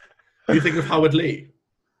is. Do you think of Howard Lee?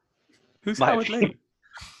 Who's Might Howard be.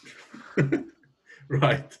 Lee?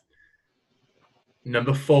 Right.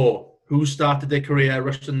 Number 4. Who started their career at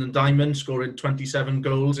Rushden and Diamond, scoring 27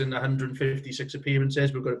 goals in 156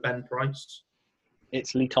 appearances? We've got Ben Price.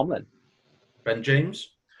 It's Lee Tomlin. Ben James.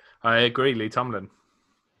 I agree, Lee Tomlin.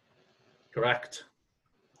 Correct.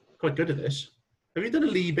 Quite good at this. Have you done a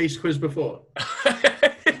Lee-based quiz before?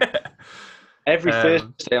 Every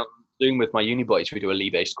Thursday on Zoom with my uni boys, we do a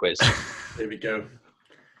Lee-based quiz. There we go.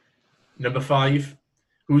 Number 5.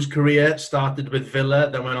 Whose career started with Villa,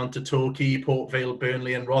 then went on to Torquay, Port Vale,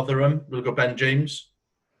 Burnley and Rotherham? We'll go Ben James.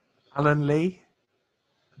 Alan Lee.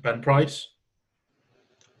 Ben Price.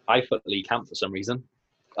 I put Lee Camp for some reason.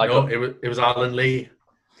 It was Alan Lee.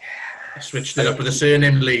 I switched it up with a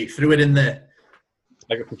surname Lee. Threw it in there.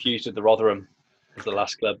 I got confused with the Rotherham as the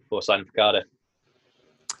last club before signing for Cardiff.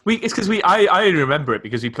 It's because I only remember it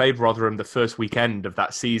because we played Rotherham the first weekend of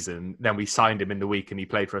that season. Then we signed him in the week and he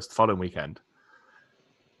played for us the following weekend.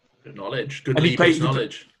 Good knowledge. Good And Lee-based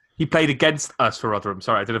knowledge. He played against us for Rotherham.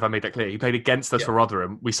 Sorry, I don't know if I made that clear. He played against us Yeah. for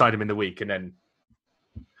Rotherham. We signed him in the week and then...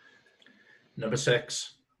 Number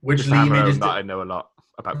 6. Which Just Lee hammer made home his that I know a lot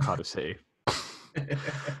about Cardiff City.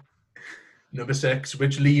 Number 6.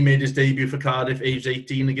 Which Lee made his debut for Cardiff, aged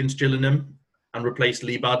 18, against Gillingham and replaced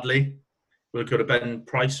Lee Badley? We'll go to Ben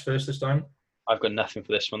Price first this time. I've got nothing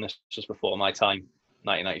for this one. This was before my time,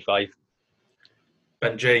 1995.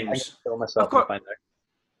 Ben I James. kill myself. I've got- if I know.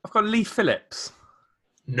 I've got Lee Phillips.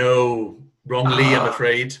 No. Wrong Lee, I'm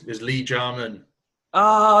afraid. It was Lee Jarman.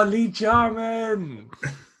 Ah, Lee Jarman.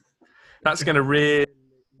 That's going to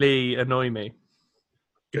really annoy me.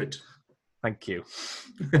 Good. Thank you.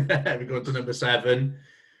 We go to number 7.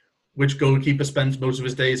 Which goalkeeper spent most of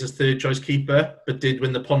his days as third choice keeper, but did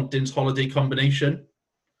win the Pontins holiday combination?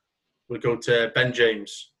 We'll go to Ben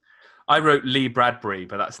James. I wrote Lee Bradbury,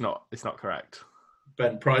 but it's not correct.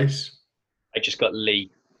 Ben Price. I just got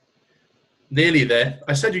Lee. Nearly there.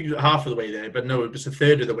 I said you half of the way there, but no, it was a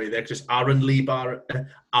third of the way there because it's Aaron Lee Barrett.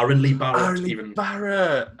 Aaron Lee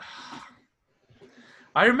Barrett.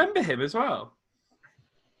 I remember him as well.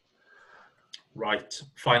 Right.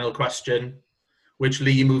 Final question. Which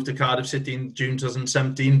Lee moved to Cardiff City in June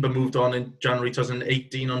 2017, but moved on in January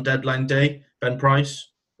 2018 on deadline day? Ben Price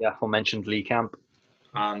The aforementioned Lee Camp.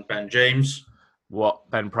 and Ben James. What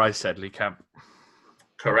Ben Price said, Lee Camp.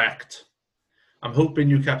 Correct. I'm hoping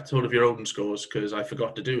you kept hold of your own scores because I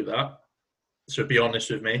forgot to do that. So be honest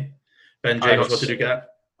with me. Ben I James, got what did you get?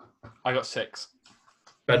 I got 6.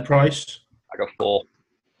 Ben Price. I got 4.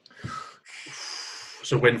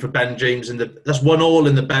 So win for Ben James that's 1-1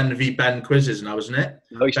 in the Ben v Ben quizzes now, isn't it?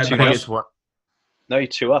 No, he's Ben 2 Price. up. No, you're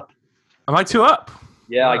 2 up. Am I 2 up?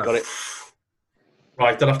 Yeah, I got it.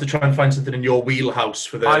 Right, I'll have to try and find something in your wheelhouse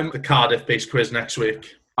for the Cardiff-based quiz next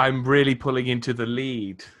week. I'm really pulling into the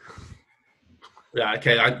lead. Yeah,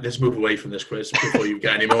 okay, let's move away from this quiz before you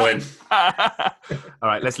get any more in. All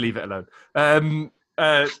right, let's leave it alone.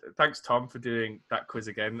 Thanks, Tom, for doing that quiz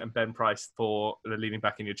again, and Ben Price for leaning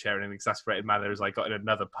back in your chair in an exasperated manner as I got in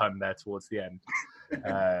another pun there towards the end.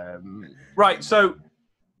 Right, so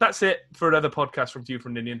that's it for another podcast from View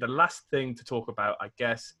from Ninian. The last thing to talk about, I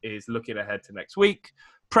guess, is looking ahead to next week.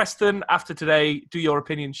 Preston, after today, do your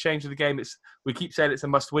opinions change of the game? We keep saying it's a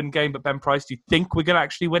must-win game, but Ben Price, do you think we're going to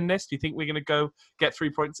actually win this? Do you think we're going to go get 3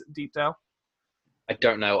 points at Deepdale? I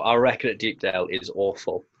don't know. Our record at Deepdale is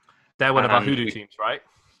awful. They're one of our And hoodoo teams, right?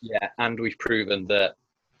 Yeah, and we've proven that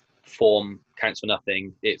form counts for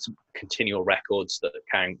nothing. It's continual records that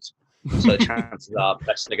count. So the chances are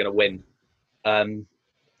Preston are going to win.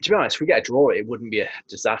 To be honest, if we get a draw, it wouldn't be a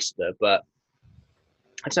disaster. But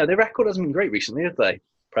I don't know. Their record hasn't been great recently, have they,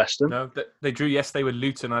 Preston? No, they drew yesterday with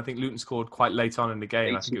Luton. I think Luton scored quite late on in the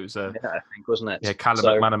game. I think it was I think, wasn't it? Callum So,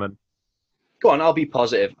 McManaman. go on, I'll be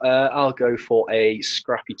positive. I'll go for a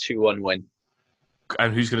scrappy 2-1 win.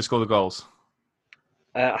 And who's going to score the goals?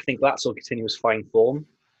 I think that's all continuous fine form. And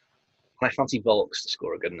I fancy Volks to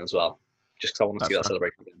score a good one as well, just because I want to see that That's fine.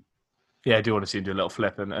 celebration again. Yeah, I do want to see him do a little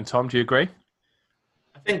flip. And Tom, do you agree?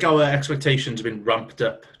 I think our expectations have been ramped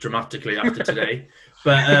up dramatically after today.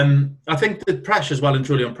 But I think the pressure's well and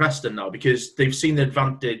truly on Preston now because they've seen the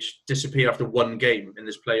advantage disappear after one game in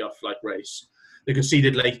this playoff race. They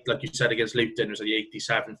conceded late, like you said, against Luton. It was at the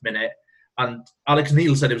 87th minute. And Alex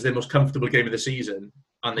Neil said it was their most comfortable game of the season,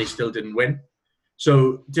 and they still didn't win. So, do you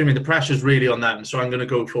know what I mean? The pressure's really on them. So I'm going to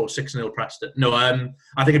go for 6-0 Preston. No, I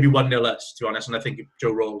think it'd be 1-0 us, to be honest, and I think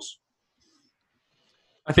Joe rolls.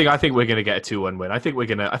 I think we're going to get a 2-1 win.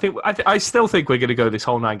 I still think we're going to go this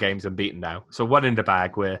whole 9 games unbeaten now. So 1 in the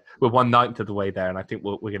bag. We're 1/9 of the way there, and I think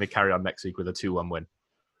we're going to carry on next week with a 2-1 win.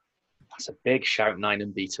 That's a big shout, 9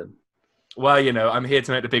 unbeaten. Well, I'm here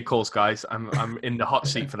to make the big calls, guys. I'm in the hot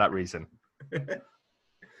seat for that reason.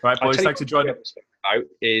 Right, boys, thanks for joining. Out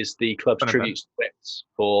is the club's tribute to Wits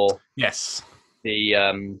for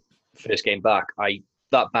the first game back.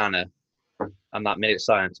 That banner and that minute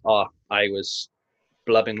silence. I was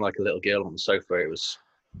blubbing like a little girl on the sofa. It was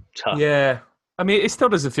tough. Yeah, I mean, it still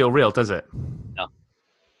doesn't feel real, does it? No,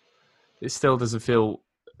 it still doesn't feel.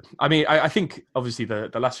 I mean, I think obviously the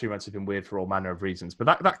last few months have been weird for all manner of reasons, but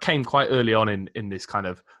that came quite early on in this kind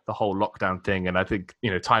of the whole lockdown thing, and I think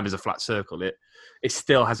time is a flat circle. It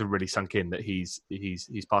still hasn't really sunk in that he's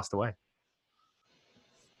passed away.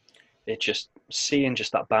 It just seeing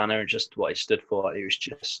just that banner and just what it stood for, it was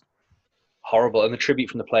just horrible. And the tribute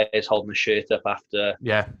from the players holding the shirt up after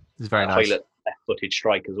it's very nice. Hoylett left-footed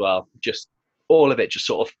strike as well. Just all of it just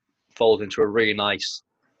sort of folds into a really nice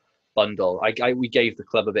bundle. We gave the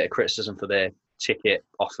club a bit of criticism for their ticket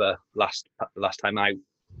offer last time out,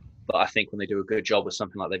 but I think when they do a good job with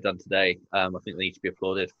something like they've done today, I think they need to be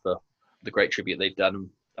applauded for the great tribute they've done.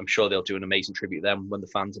 I'm sure they'll do an amazing tribute then when the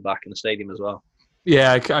fans are back in the stadium as well.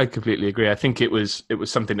 Yeah, I completely agree. I think it was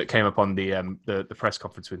something that came up on the press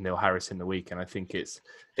conference with Neil Harris in the week, and I think it's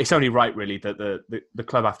only right really that the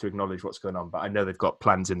club have to acknowledge what's going on. But I know they've got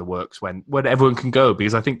plans in the works when everyone can go,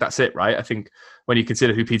 because I think that's it, right? I think when you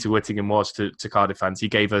consider who Peter Whittingham was to Cardiff fans, he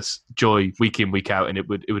gave us joy week in, week out, and it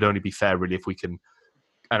would only be fair really if we can.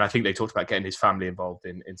 And I think they talked about getting his family involved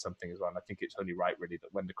in something as well. And I think it's only right really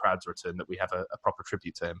that when the crowds return that we have a proper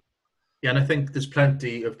tribute to him. Yeah, and I think there's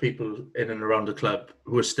plenty of people in and around the club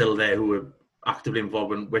who are still there, who are actively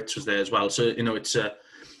involved when Wits was there as well. So,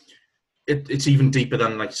 it's even deeper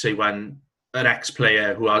than, like you say, when an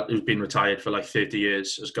ex-player who's been retired for like 30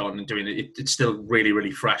 years has gone and doing it. It's still really,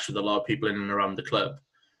 really fresh with a lot of people in and around the club.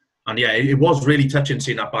 And yeah, it was really touching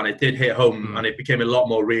seeing that banner. It did hit home and it became a lot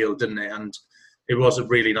more real, didn't it? And it was a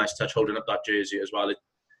really nice touch holding up that jersey as well. It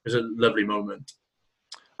was a lovely moment.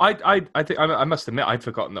 I think I must admit I'd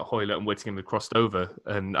forgotten that Hoylett and Whittingham had crossed over,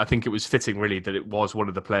 and I think it was fitting really that it was one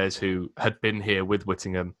of the players who had been here with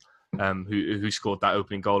Whittingham, who scored that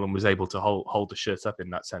opening goal and was able to hold the shirt up in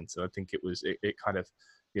that sense. And I think it kind of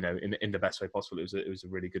in the best way possible. It was a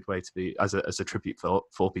really good way to be as a tribute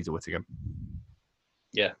for Peter Whittingham.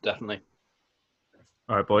 Yeah, definitely.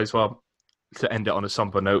 All right, boys. Well, to end it on a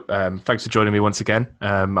somber note, thanks for joining me once again.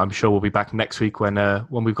 I'm sure we'll be back next week when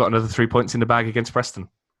we've got another 3 points in the bag against Preston.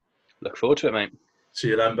 Look forward to it, mate. See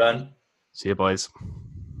you then, Ben. See you, boys.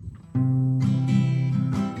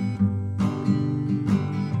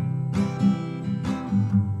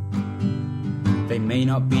 They may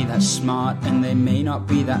not be that smart and they may not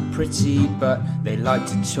be that pretty, but they like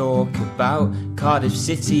to talk about Cardiff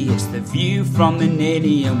City. It's the view from the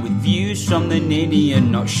Ninian, with views from the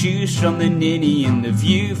Ninian, not shoes from the Ninian, the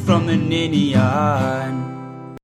view from the Ninian.